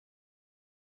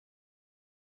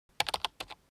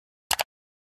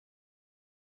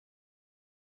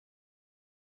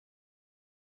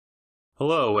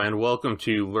Hello and welcome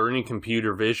to Learning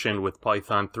Computer Vision with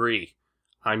Python 3.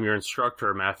 I'm your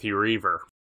instructor, Matthew Reaver.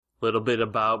 A little bit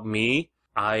about me.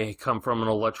 I come from an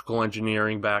electrical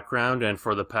engineering background, and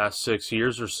for the past 6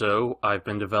 years or so, I've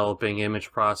been developing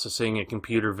image processing and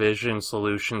computer vision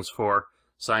solutions for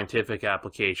scientific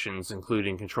applications,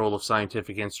 including control of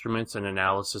scientific instruments and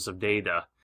analysis of data.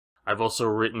 I've also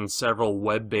written several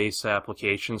web-based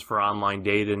applications for online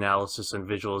data analysis and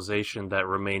visualization that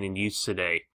remain in use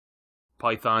today.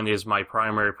 Python is my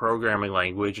primary programming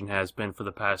language and has been for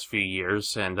the past few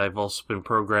years, and I've also been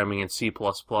programming in C++ and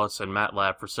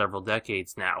MATLAB for several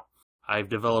decades now. I've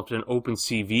developed an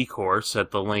OpenCV course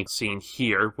at the link seen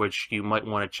here, which you might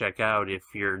want to check out if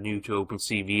you're new to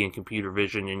OpenCV and computer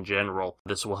vision in general.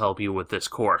 This will help you with this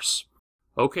course.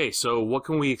 Okay, so what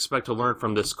can we expect to learn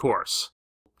from this course?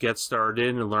 Get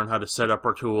started and learn how to set up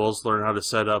our tools, learn how to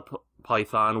set up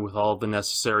Python with all the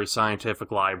necessary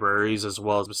scientific libraries, as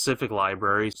well as specific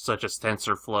libraries such as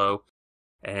TensorFlow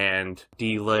and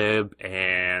dlib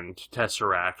and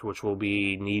tesseract, which will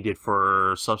be needed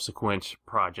for subsequent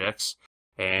projects.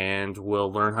 And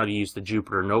we'll learn how to use the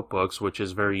Jupyter notebooks, which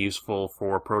is very useful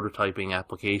for prototyping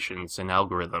applications and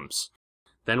algorithms.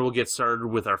 Then we'll get started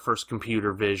with our first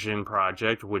computer vision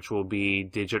project, which will be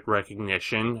digit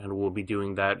recognition, and we'll be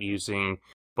doing that using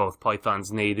both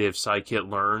Python's native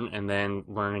scikit-learn and then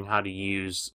learning how to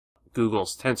use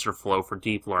Google's TensorFlow for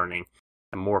deep learning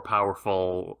and more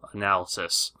powerful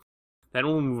analysis. Then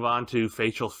we'll move on to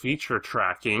facial feature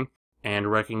tracking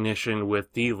and recognition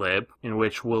with dlib, in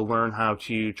which we'll learn how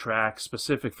to track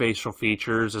specific facial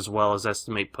features as well as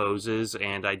estimate poses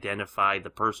and identify the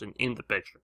person in the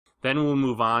picture. Then we'll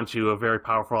move on to a very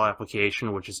powerful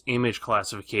application, which is image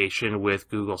classification with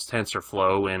Google's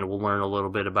TensorFlow, and we'll learn a little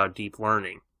bit about deep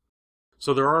learning.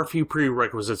 So there are a few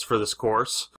prerequisites for this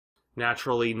course.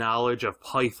 Naturally, knowledge of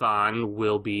Python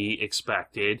will be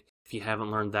expected. If you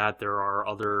haven't learned that, there are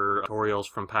other tutorials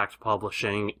from Pact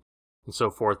Publishing and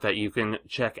so forth that you can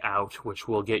check out, which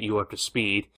will get you up to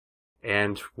speed.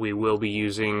 And we will be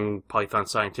using Python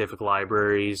scientific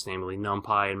libraries, namely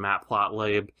NumPy and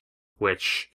Matplotlib,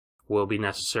 which will be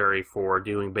necessary for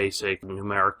doing basic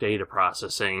numeric data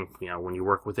processing. When you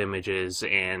work with images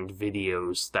and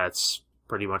videos, that's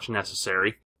pretty much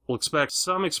necessary. We'll expect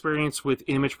some experience with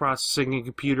image processing and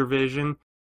computer vision.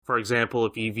 For example,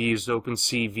 if you've used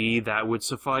OpenCV, that would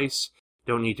suffice.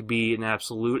 Don't need to be an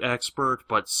absolute expert,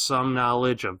 but some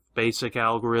knowledge of basic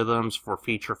algorithms for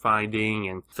feature finding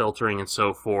and filtering and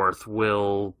so forth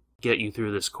will get you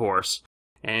through this course.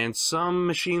 And some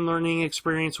machine learning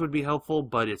experience would be helpful,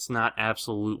 but it's not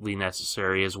absolutely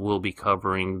necessary, as we'll be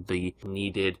covering the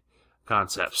needed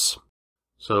concepts.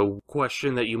 So,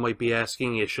 question that you might be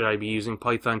asking is, should I be using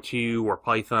Python 2 or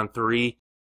Python 3?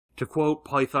 To quote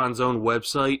Python's own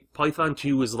website, Python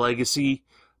 2 is legacy,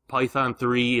 Python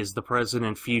 3 is the present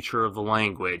and future of the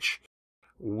language.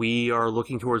 We are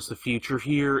looking towards the future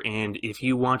here, and if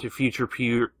you want to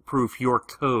future-proof your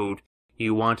code,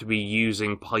 you want to be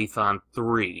using Python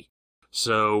 3.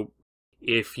 So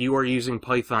if you are using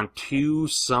Python 2,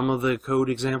 some of the code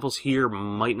examples here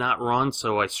might not run,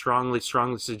 so I strongly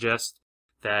suggest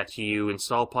that you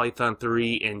install Python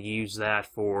 3 and use that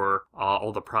for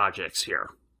all the projects here.